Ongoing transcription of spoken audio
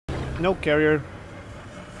No carrier.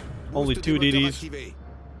 Only 2 DDs.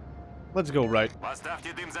 Let's go right.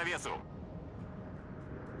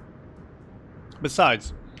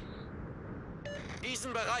 Besides,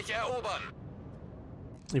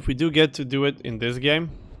 if we do get to do it in this game,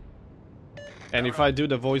 and if I do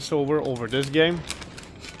the voiceover over this game,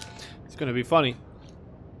 it's gonna be funny.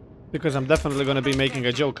 Because I'm definitely gonna be making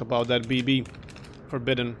a joke about that BB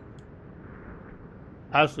forbidden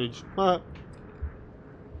passage.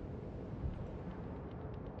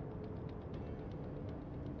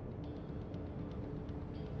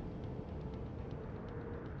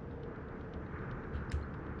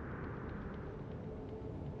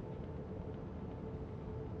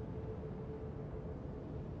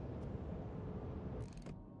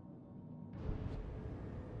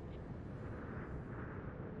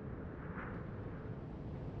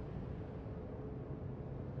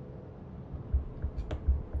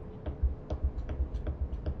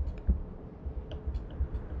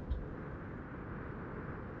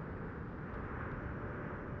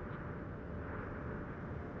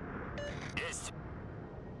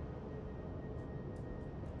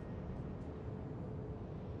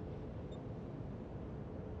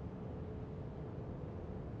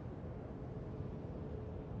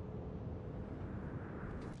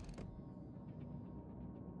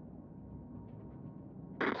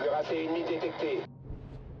 Ennemi détecté.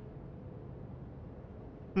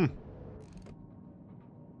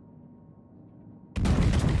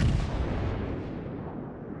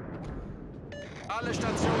 Alle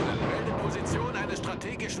Stationen, meldet Position eines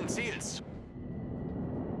strategischen Ziels.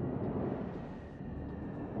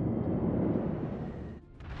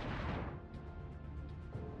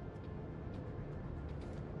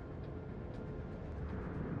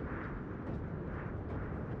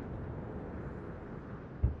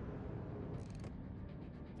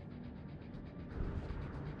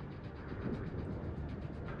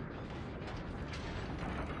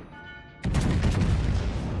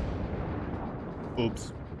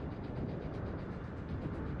 Oops.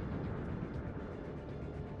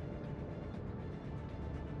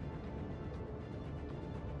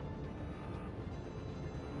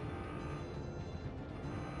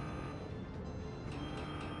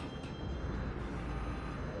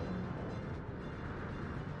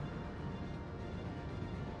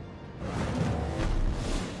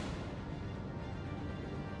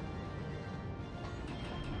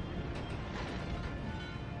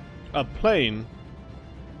 A plane?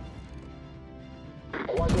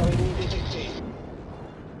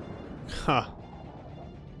 Huh.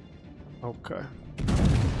 Okay.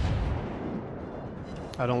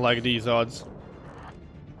 I don't like these odds.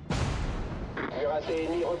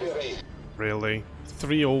 Really?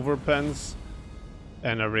 3 overpens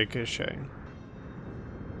and a ricochet.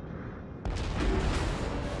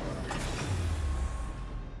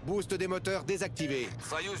 Boost des moteurs désactivé.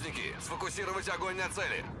 Союзники, сфокусировать огонь на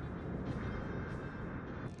цели.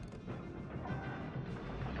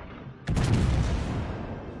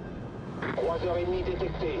 Ennemi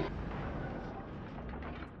détecté.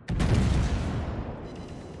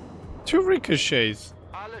 2 ricochets.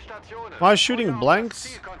 Am I shooting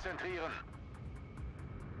blanks?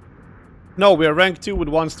 No, we are rank 2 with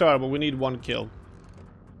 1 star, but we need 1 kill.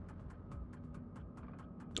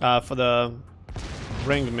 For the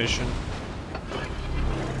ring mission.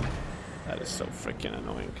 That is so freaking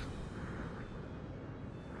annoying.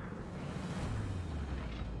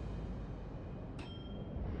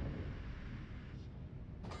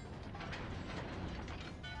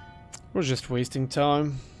 We're just wasting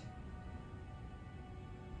time.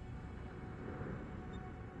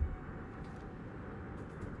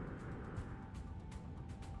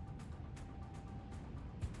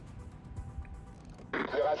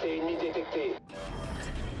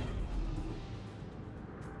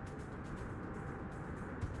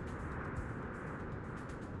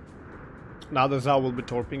 Now the ZAO will be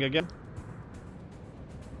torping again.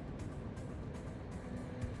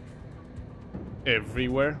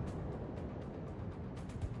 Everywhere.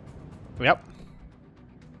 Yep.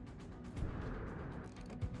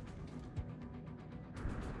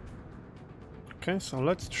 Okay, so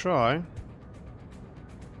let's try.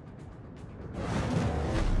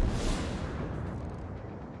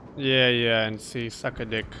 Yeah, and see, suck a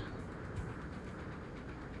dick.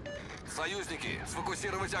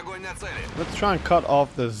 Let's try and cut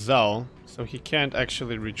off the ZAO so he can't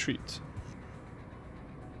actually retreat.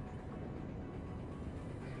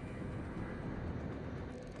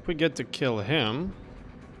 If we get to kill him...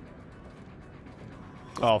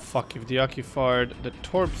 Oh fuck, if the Aki fired the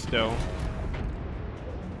torps though...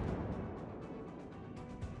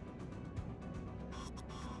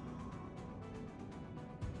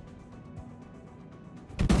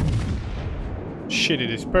 shitty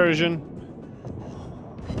dispersion.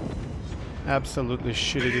 Absolutely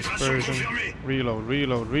shitty dispersion. Reload,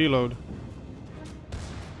 reload, reload.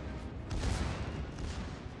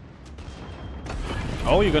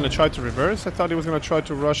 Oh, you're gonna try to reverse? I thought he was gonna try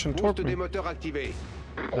to rush and torp me.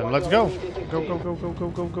 Then let's go. Go, go, go, go, go,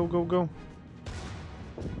 go, go, go, go.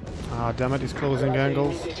 Ah, damn it, he's closing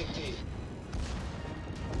angles.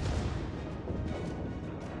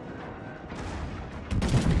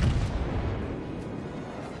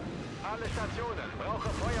 Alle Stationen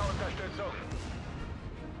brauchen Feuerunterstützung.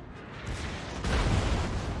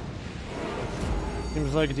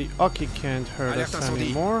 Seems like the Aki can't hurt us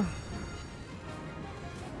anymore.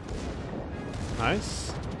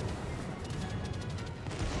 Nice.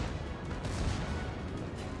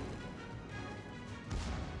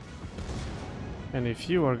 And if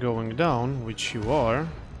you are going down, which you are,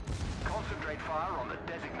 Concentrate fire on the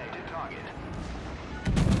designated target.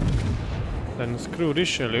 then screw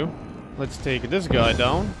Richelieu. Let's take this guy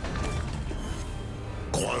down.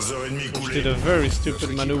 Which did a very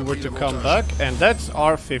stupid maneuver to come back, and that's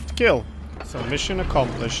our 5th kill. So mission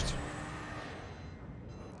accomplished.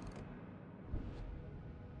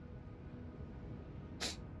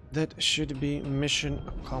 That should be mission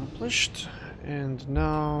accomplished. And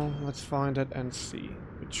now let's find that NC,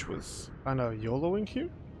 which was kinda YOLOing here.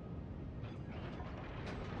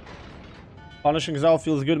 Punishing ZAO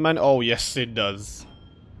feels good, man. Oh yes, it does.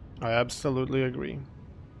 I absolutely agree.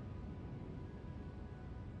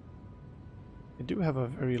 I do have a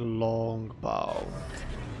very long bow.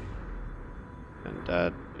 And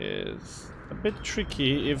that is a bit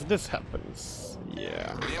tricky if this happens.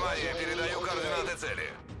 Yeah. Внимание, передаю координаты цели.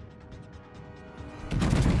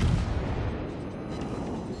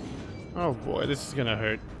 Oh boy, this is gonna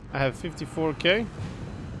hurt. I have 54k.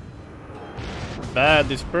 Bad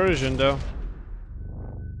dispersion though.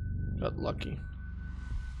 Got lucky.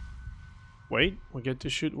 Wait, we get to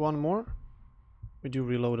shoot one more? We do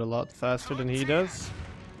reload a lot faster than he does.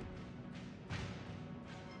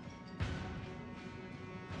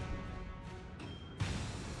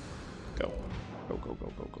 Go. Go, go,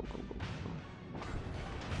 go, go, go, go, go.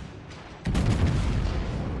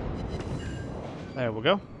 There we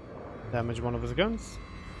go. Damage one of his guns.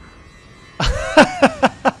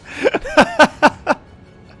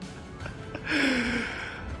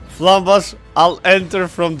 Flambas, I'll enter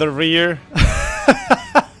from the rear.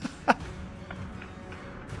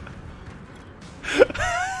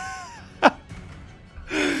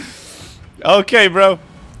 Okay, bro.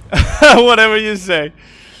 Whatever you say.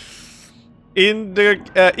 In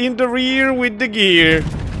the rear with the gear.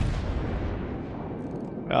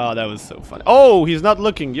 Oh, that was so funny. Oh, he's not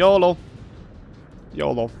looking. YOLO.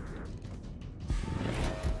 YOLO.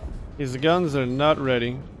 His guns are not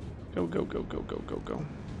ready. Go, go, go, go, go, go, go.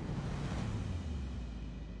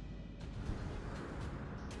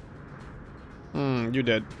 You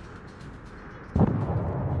dead.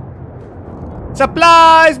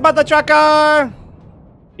 Supplies, mother trucker!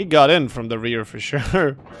 He got in from the rear for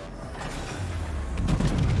sure.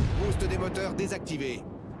 Boost des moteurs désactivé.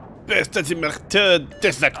 Boost des moteurs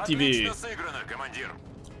désactivé. Отлично сыграно, командир.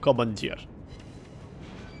 Commandeer.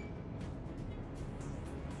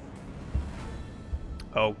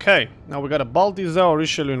 Okay, now we got a Balti ZAO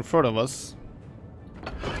Richelieu in front of us.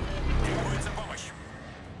 Требуется помощь.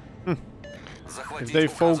 If they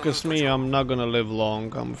focus me, I'm not gonna live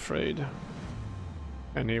long, I'm afraid.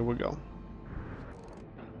 And here we go.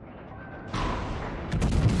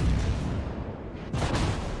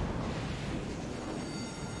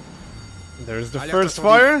 There's the first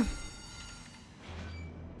fire.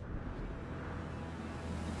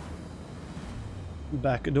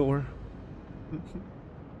 Back door.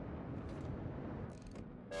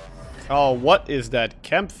 Oh, what is that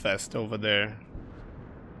camp fest over there?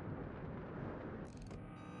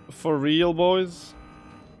 For real, boys?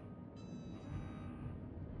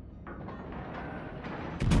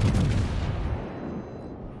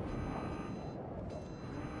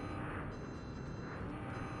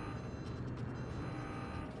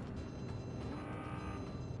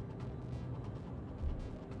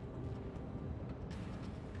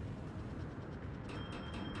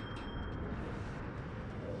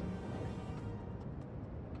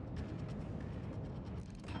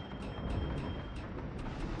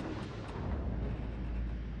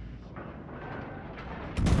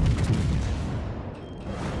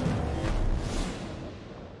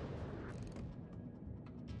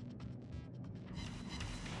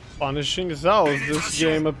 Punishing ZAOs this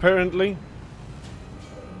game, apparently.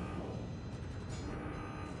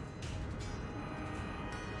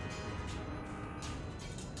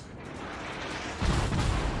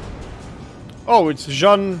 Oh, it's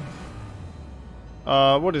Jean...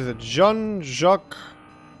 what is it? Jean-Jacques...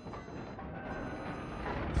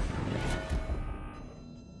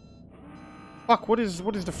 Fuck, what is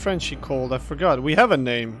the Frenchie called? I forgot. We have a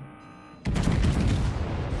name.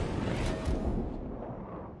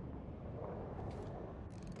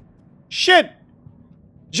 Shit!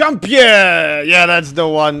 Jean-Pierre! Yeah, that's the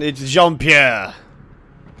one. It's Jean-Pierre.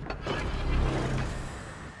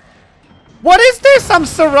 What is this? I'm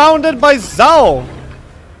surrounded by ZAO.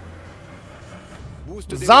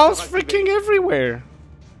 ZAO's freaking everywhere.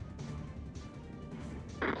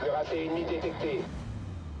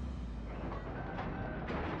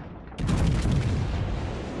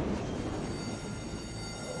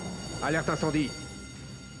 Alerte incendie.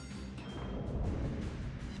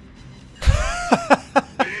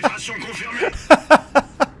 Pénétration confirmée.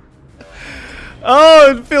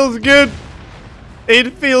 Oh, it feels good.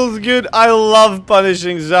 It feels good. I love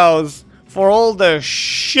punishing ZAOs for all the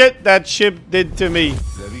shit that ship did to me.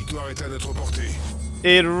 La victoire est à notre portée.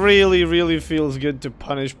 It really, really feels good to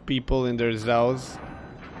punish people in their ZAOs.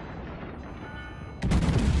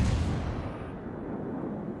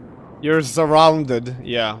 You're surrounded,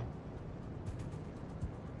 yeah.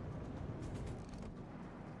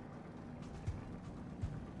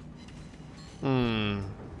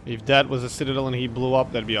 If that was a citadel and he blew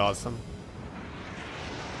up, that'd be awesome.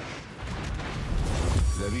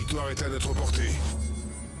 La victoire est à notre portée.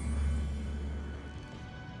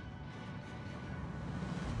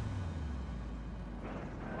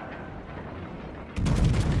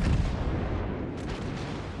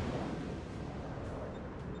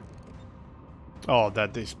 Oh,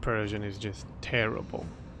 that dispersion is just terrible.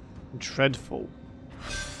 Dreadful.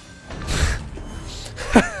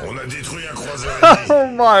 On a détruit un croiseur ennemi. Oh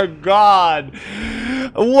my god!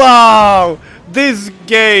 Wow! This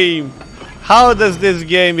game! How does this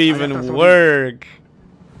game even work?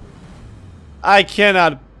 I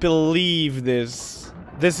cannot believe this.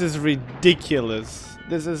 This is ridiculous.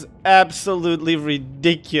 This is absolutely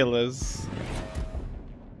ridiculous.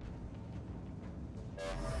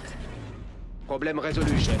 Problème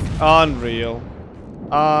résolu, chef. Unreal.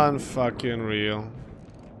 Unfucking real.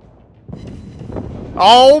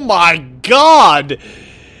 Oh my god!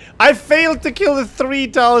 I failed to kill the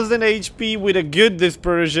 3000 HP with a good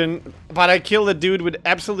dispersion, but I killed a dude with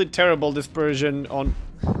absolutely terrible dispersion on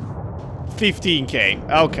 15k.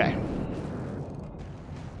 Okay.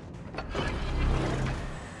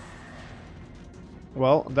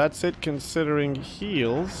 Well, that's it considering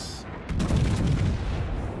heals.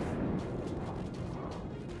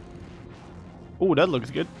 Oh, that looks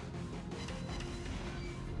good.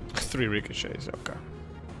 3 ricochets, okay.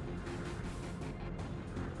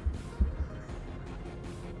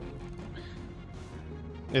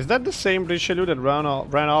 Is that the same Richelieu that ran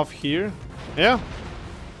off here? Yeah.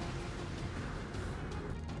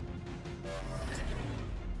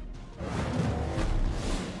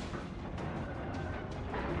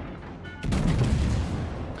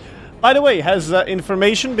 By the way, has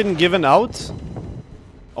information been given out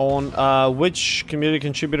on which community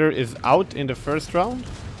contributor is out in the first round?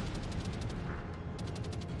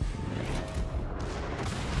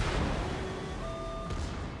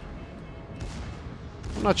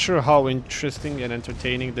 I'm not sure how interesting and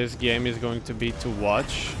entertaining this game is going to be to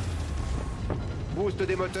watch. Boost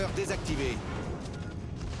des moteurs désactivé.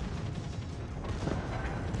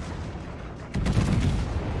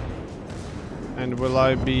 And will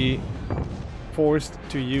I be forced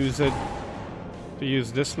to use it to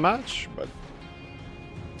use this match? But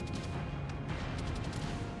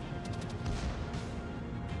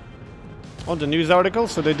on the news article,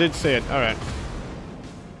 so they did say it. All right.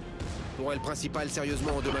 Tourelle principale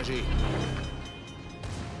sérieusement endommagée.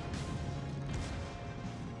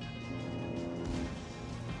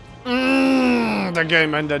 The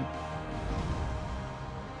game ended.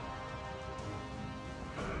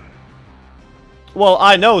 Well,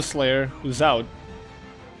 I know Slayer, who's out.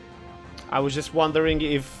 I was just wondering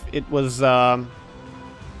if it was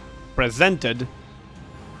presented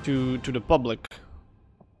to the public.